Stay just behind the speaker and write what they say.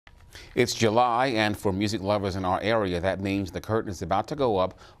It's July, and for music lovers in our area, that means the curtain is about to go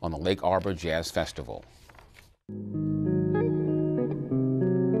up on the Lake Arbor Jazz Festival.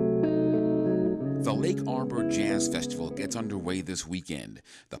 The Lake Arbor Jazz Festival gets underway this weekend.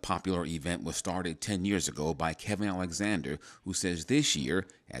 The popular event was started 10 years ago by Kevin Alexander, who says this year,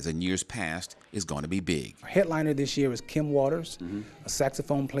 as in years past, is going to be big. Our headliner this year is Kim Waters, a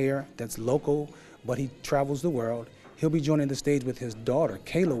saxophone player that's local, but he travels the world. He'll be joining the stage with his daughter,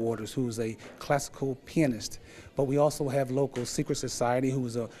 Kayla Waters, who's a classical pianist. But we also have local Secret Society,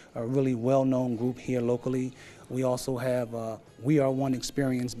 who's a really well-known group here locally. We also have We Are One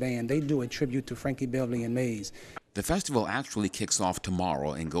Experience Band. They do a tribute to Frankie Beverly and Mays. The festival actually kicks off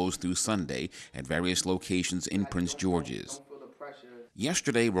tomorrow and goes through Sunday at various locations in Prince George's.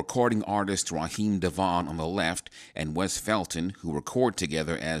 Yesterday, recording artists Raheem DeVaughn on the left and Wes Felton, who record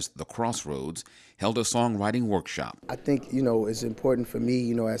together as The Crossroads, held a songwriting workshop. I think, it's important for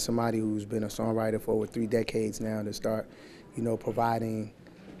me, as somebody who's been a songwriter for over 3 decades now, to start, providing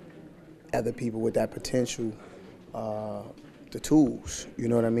other people with that potential, the tools, you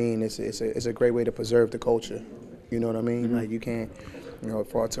know what I mean? It's a great way to preserve the culture, you know what I mean? Mm-hmm. Like you can't,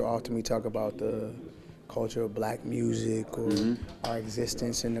 far too often we talk about the culture of black music or our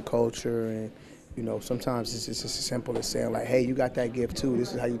existence in the culture, and sometimes it's just as simple as saying like, hey, you got that gift too,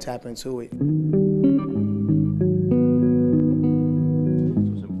 this is how you tap into it. So it's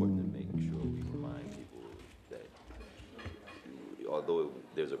important to make sure we remind people that although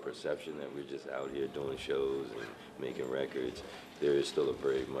there's a perception that we're just out here doing shows and making records, there is still a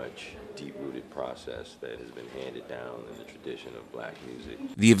very much deep-rooted process that has been handed down in the tradition of black music.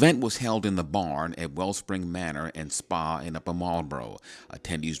 The event was held in the barn at Wellspring Manor and Spa in Upper Marlboro.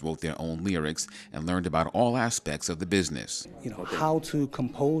 Attendees wrote their own lyrics and learned about all aspects of the business. How to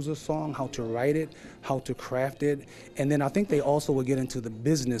compose a song, how to write it, how to craft it, and then I think they also will get into the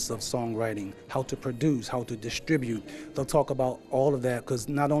business of songwriting, how to produce, how to distribute. They'll talk about all of that, because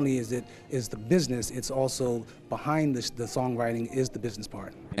not only is the business, it's also behind the songwriting is the business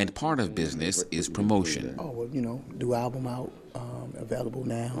part. And part of business is promotion. Oh, well, new album out, available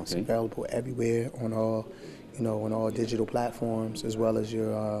now. Okay. It's available everywhere on all, on all digital platforms, as well as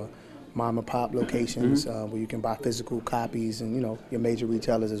your mom and pop locations where you can buy physical copies, and your major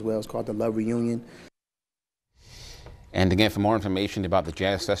retailers as well. It's called the Love Reunion. And again, for more information about the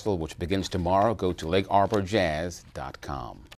Jazz Festival, which begins tomorrow, go to lakearborjazz.com.